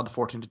on the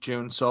 14th of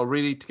June. So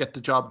really to get the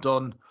job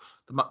done,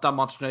 that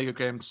Montenegro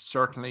game,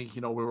 certainly,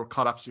 we were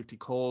caught absolutely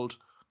cold.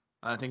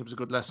 I think it was a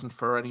good lesson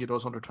for any of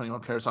those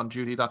under-21 players on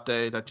duty that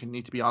day that you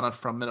need to be on it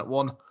from minute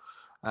one.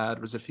 There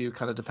was a few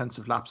kind of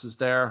defensive lapses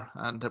there,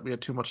 and that we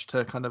had too much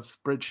to kind of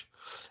bridge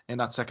in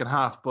that second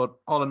half. But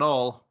all in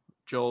all,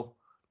 Joe,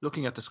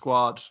 looking at the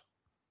squad,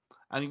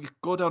 and you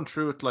go down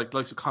through it, like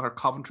Connor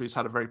Coventry's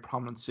had a very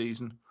prominent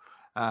season.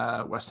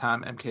 West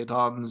Ham, MK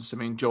Dons. I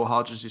mean, Joe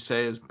Hodge, as you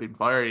say, has been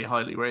very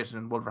highly rated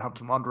in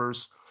Wolverhampton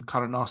Wanderers.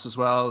 Conor Noss as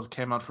well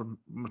came out from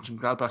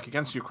Mönchengladbach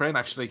against Ukraine,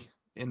 actually,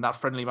 in that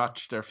friendly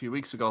match there a few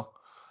weeks ago.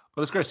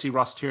 But it's great to see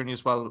Ross Tierney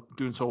as well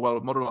doing so well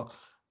with Motherwell.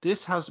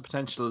 This has the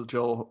potential,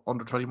 Joe,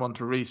 under 21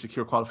 to really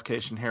secure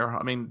qualification here.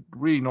 I mean,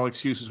 really no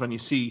excuses when you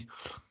see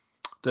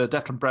the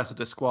depth and breadth of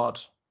this squad.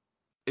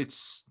 It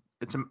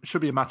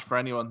should be a match for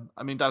anyone.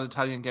 I mean, that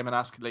Italian game in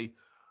Ascoli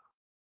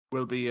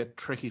will be a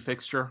tricky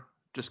fixture,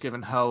 just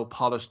given how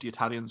polished the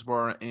Italians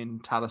were in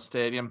Tallaght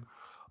Stadium.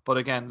 But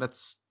again,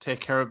 let's take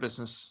care of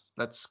business.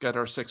 Let's get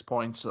our 6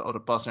 points out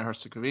of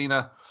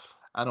Bosnia-Herzegovina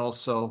and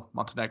also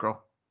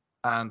Montenegro.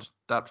 And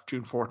that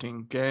June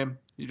 14 game,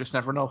 you just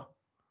never know.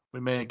 We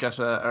may get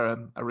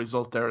a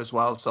result there as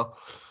well. So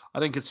I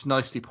think it's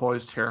nicely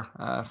poised here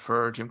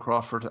for Jim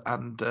Crawford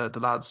and the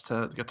lads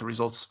to get the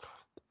results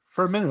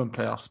for a minimum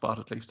playoff spot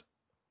at least.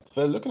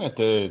 Well, looking at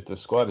the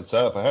squad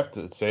itself, I have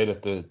to say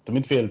that the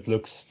midfield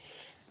looks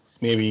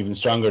maybe even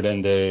stronger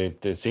than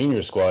the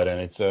senior squad,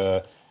 and it's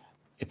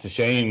a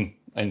shame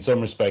in some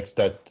respects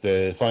that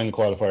the final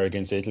qualifier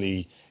against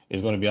Italy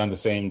is going to be on the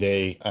same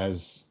day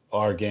as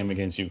our game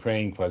against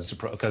Ukraine,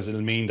 because it'll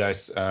mean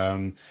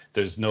that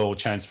there's no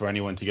chance for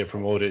anyone to get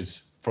promoted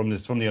from the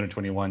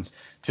under-21s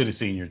to the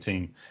senior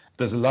team.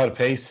 There's a lot of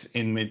pace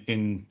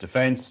in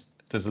defence.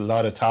 There's a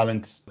lot of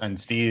talent and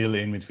steel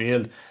in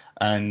midfield,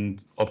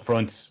 and up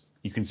front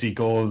you can see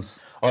goals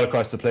all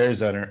across the players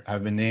that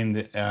have been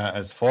named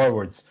as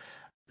forwards.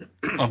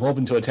 I'm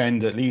hoping to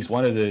attend at least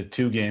one of the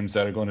two games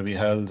that are going to be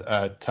held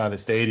at Tallaght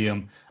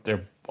Stadium.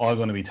 They're all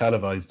going to be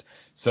televised.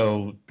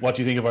 So what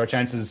do you think of our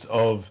chances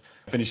of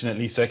finishing at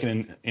least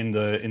second in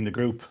the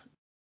group?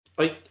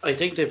 I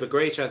think they have a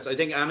great chance. I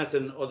think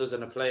anything other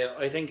than a playoff.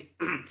 I think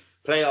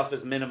playoff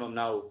is minimum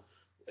now,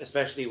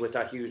 especially with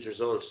that huge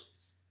result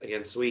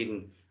against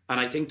Sweden. And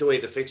I think the way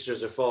the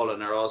fixtures are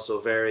falling are also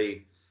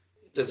very...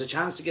 There's a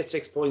chance to get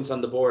 6 points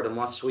on the board and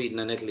watch Sweden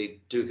and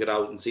Italy duke it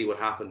out and see what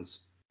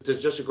happens.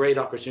 There's just a great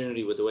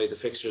opportunity with the way the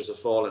fixtures have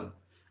fallen.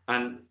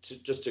 And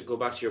just to go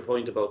back to your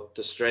point about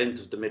the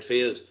strength of the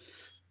midfield,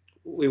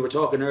 we were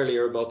talking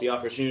earlier about the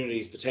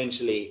opportunities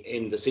potentially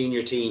in the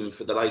senior team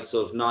for the likes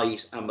of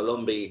Knight and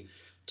Malumbi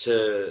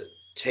to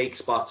take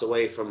spots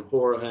away from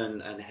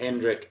Horahan and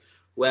Hendrick.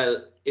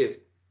 Well, if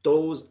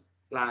those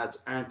lads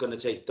aren't going to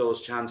take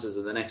those chances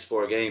in the next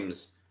 4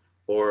 games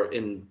or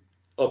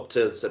up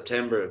to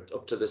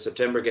the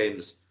September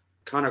games,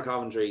 Conor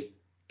Coventry,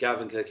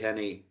 Gavin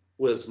Kilkenny,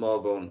 Will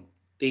Smallbone,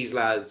 these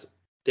lads,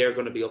 they're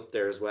going to be up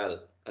there as well,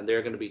 and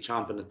they're going to be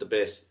chomping at the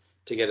bit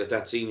to get at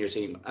that senior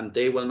team, and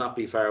they will not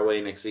be far away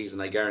next season,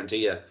 I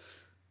guarantee you.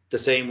 The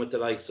same with the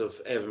likes of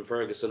Evan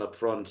Ferguson up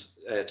front,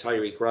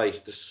 Tyreek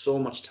Wright. There's so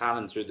much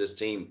talent through this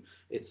team.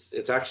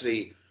 It's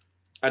actually,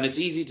 and it's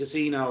easy to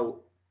see now.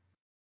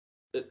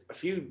 A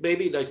few,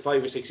 maybe like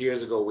 5 or 6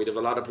 years ago, we'd have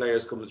a lot of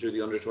players coming through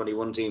the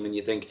under-21 team, and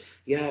you think,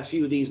 yeah, a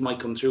few of these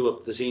might come through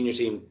up the senior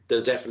team.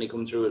 They'll definitely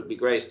come through. It'd be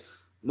great.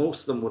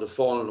 Most of them would have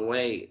fallen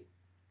away,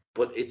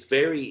 but it's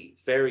very,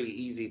 very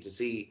easy to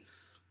see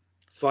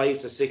 5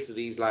 to 6 of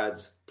these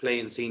lads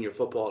playing senior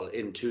football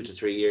in 2 to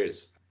 3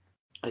 years.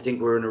 I think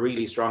we're in a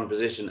really strong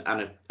position,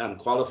 and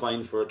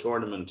qualifying for a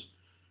tournament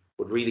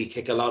would really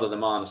kick a lot of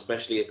them on,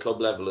 especially at club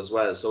level as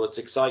well. So it's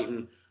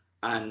exciting,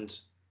 and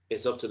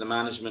it's up to the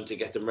management to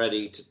get them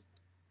ready to,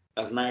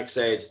 as Mark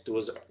said, there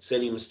was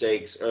silly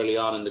mistakes early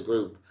on in the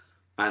group,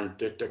 and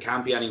there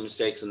can't be any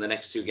mistakes in the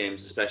next 2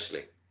 games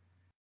especially.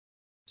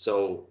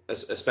 So,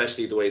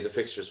 especially the way the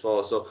fixtures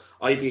fall. So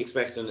I'd be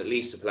expecting at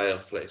least a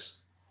playoff place.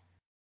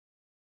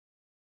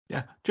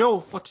 Yeah. Joe,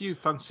 what do you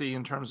fancy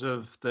in terms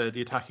of the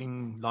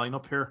attacking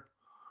lineup here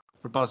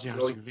for Bosnia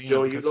and Herzegovina?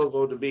 Joe, you love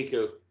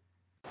Odubiku.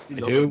 I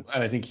do,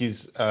 and I think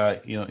he's,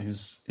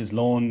 his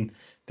loan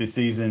this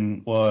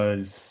season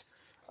was,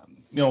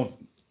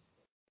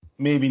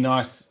 maybe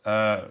not.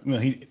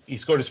 He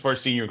scored his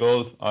first senior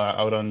goal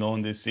out on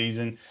loan this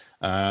season.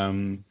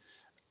 I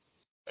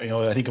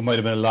think it might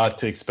have been a lot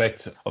to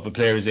expect of a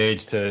player's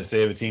age to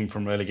save a team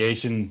from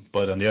relegation.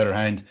 But on the other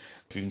hand,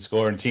 if you can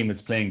score in a team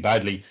that's playing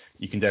badly,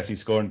 you can definitely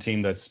score in a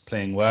team that's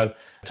playing well.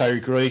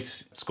 Tyreek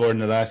Wright scored in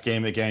the last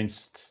game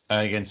against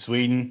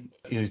Sweden.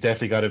 He's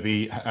definitely got to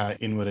be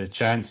in with a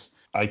chance.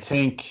 I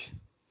think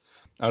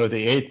out of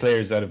the 8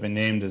 players that have been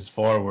named as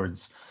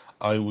forwards,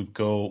 I would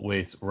go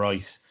with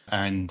Wright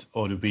and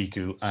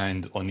Odubiku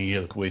and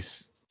O'Neill,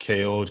 with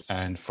Keogh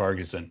and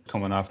Ferguson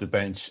coming off the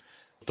bench.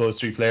 Those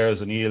 3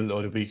 players, O'Neill,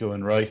 Odubiku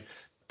and Wright,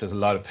 there's a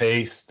lot of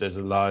pace, there's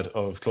a lot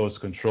of close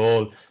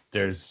control,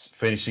 there's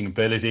finishing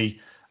ability,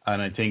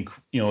 and I think,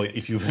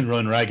 if you've been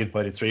run ragged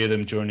by the 3 of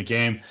them during the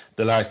game,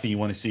 the last thing you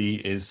want to see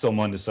is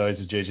someone the size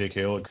of JJ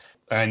Keogh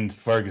and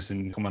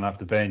Ferguson coming off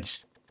the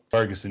bench.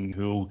 Ferguson,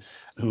 who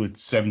at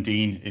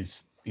 17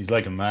 he's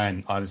like a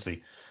man,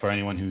 honestly. For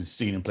anyone who's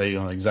seen him play, you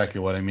know exactly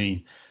what I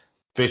mean.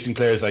 Facing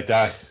players like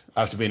that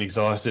after being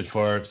exhausted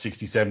for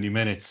 60, 70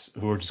 minutes,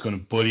 who are just going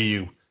to bully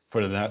you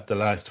for the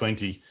last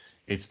 20,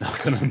 it's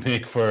not going to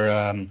make for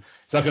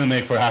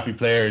happy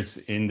players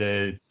in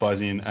the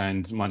Bosnian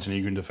and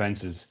Montenegrin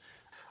defences.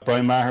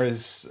 Brian Maher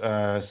has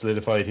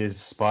solidified his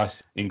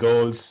spot in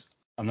goals.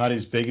 I'm not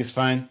his biggest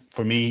fan.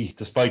 For me,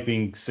 despite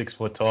being 6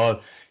 foot tall,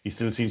 he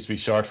still seems to be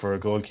short for a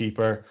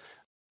goalkeeper.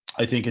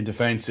 I think in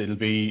defence it'll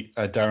be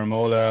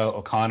Daramola,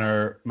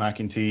 O'Connor,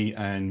 McEntee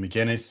and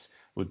McGuinness,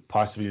 with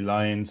possibly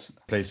Lyons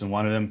placing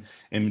one of them.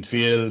 In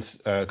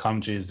midfield,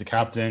 Comrie is the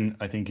captain.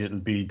 I think it'll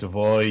be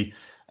Devoy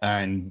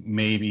and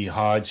maybe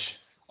Hodge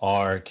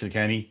or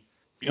Kilkenny.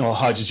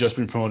 Hodge has just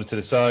been promoted to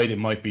the side. It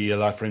might be a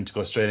lot for him to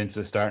go straight into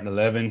the starting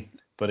 11.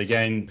 But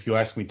again, if you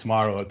ask me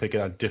tomorrow, I'll pick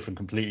a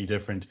completely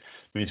different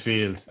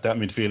midfield. That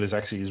midfield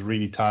is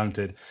really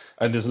talented,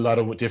 and there's a lot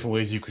of different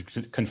ways you could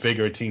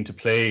configure a team to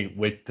play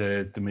with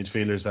the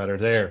midfielders that are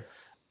there.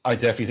 I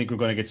definitely think we're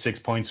going to get 6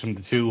 points from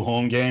the 2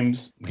 home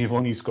games. We've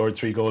only scored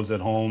 3 goals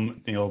at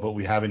home, but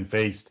we haven't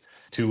faced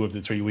 2 of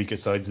the 3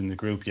 weakest sides in the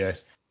group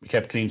yet. We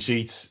kept clean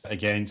sheets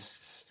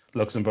against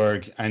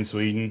Luxembourg and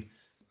Sweden,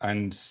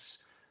 and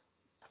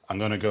I'm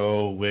going to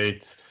go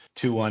with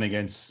 2-1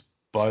 against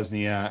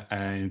Bosnia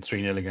and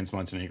 3-0 against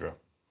Montenegro.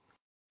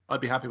 I'd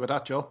be happy with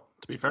that, Joe,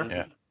 to be fair.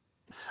 Yeah.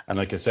 And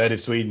like I said,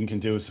 if Sweden can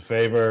do us a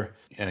favour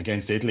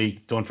against Italy,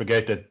 don't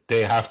forget that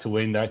they have to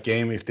win that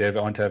game if they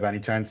want to have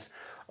any chance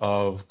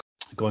of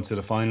going to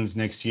the finals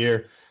next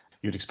year.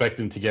 You'd expect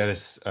them to get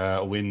us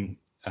a win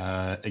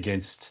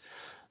against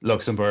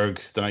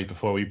Luxembourg the night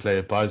before we play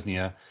at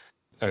Bosnia.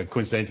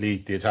 Coincidentally,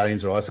 the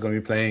Italians are also going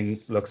to be playing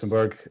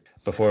Luxembourg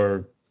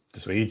before the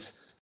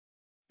Swedes.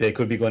 They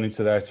could be going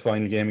into that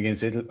final game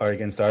against Italy or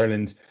against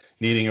Ireland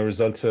needing a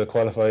result to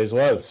qualify as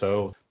well.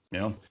 So,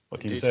 what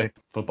can you say?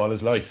 Football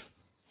is life.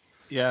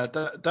 Yeah,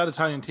 that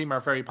Italian team are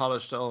very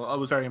polished. So I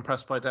was very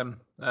impressed by them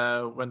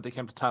when they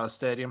came to Tallaght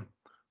Stadium.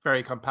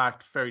 Very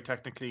compact, very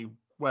technically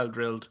well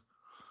drilled.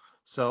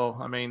 So,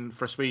 I mean,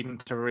 for Sweden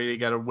to really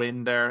get a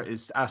win there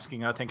is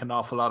asking, I think, an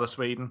awful lot of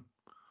Sweden.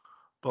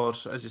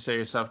 But as you say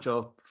yourself,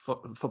 Joe,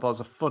 football's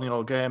a funny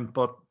old game.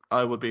 But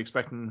I would be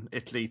expecting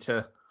Italy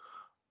to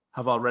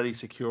have already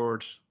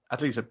secured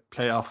at least a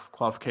playoff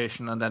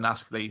qualification, and then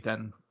Askley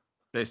then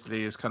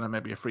basically is kind of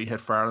maybe a free hit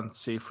for Ireland to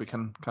see if we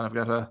can kind of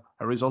get a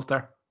result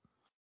there.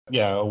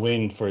 Yeah, a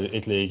win for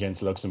Italy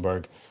against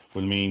Luxembourg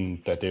will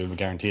mean that they will be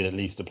guaranteed at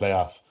least a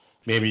playoff.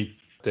 Maybe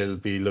they'll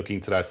be looking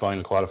to that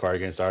final qualifier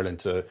against Ireland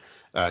to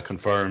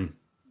confirm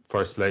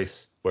first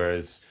place,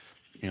 whereas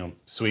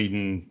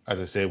Sweden, as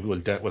I say,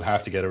 will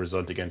have to get a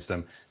result against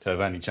them to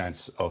have any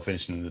chance of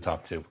finishing in the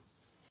top 2.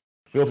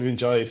 We hope you've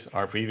enjoyed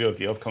our preview of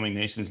the upcoming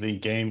Nations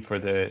League game for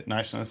the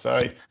national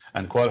side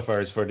and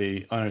qualifiers for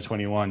the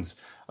under-21s.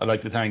 I'd like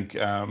to thank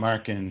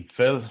Mark and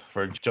Phil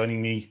for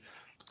joining me.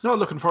 No,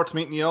 looking forward to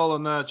meeting you all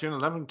on June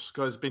 11th,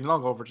 guys. It's been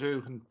long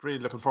overdue, and really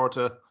looking forward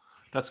to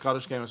that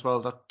Scottish game as well.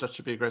 That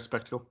should be a great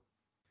spectacle.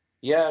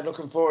 Yeah,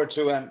 looking forward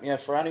to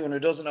for anyone who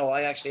doesn't know,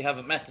 I actually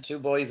haven't met the two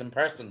boys in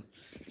person,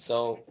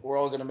 so we're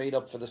all going to meet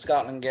up for the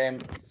Scotland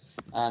game,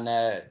 and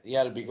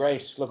it'll be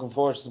great. Looking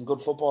forward to some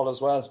good football as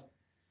well.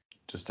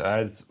 Just to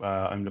add,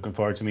 I'm looking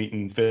forward to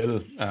meeting Phil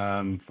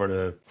for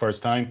the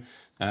first time.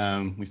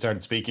 We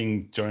started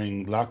speaking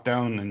during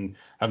lockdown and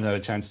haven't had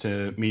a chance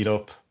to meet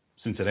up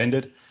since it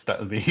ended.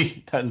 That'll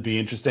be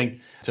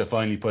interesting to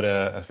finally put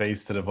a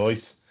face to the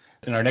voice.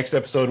 In our next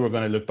episode, we're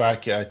going to look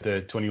back at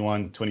the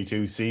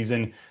 21-22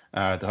 season,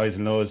 the highs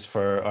and lows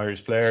for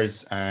Irish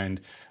players, and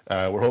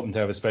we're hoping to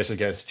have a special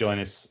guest join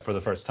us for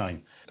the first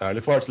time. I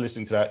look forward to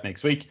listening to that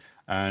next week,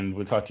 and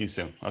we'll talk to you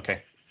soon.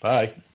 Okay, bye.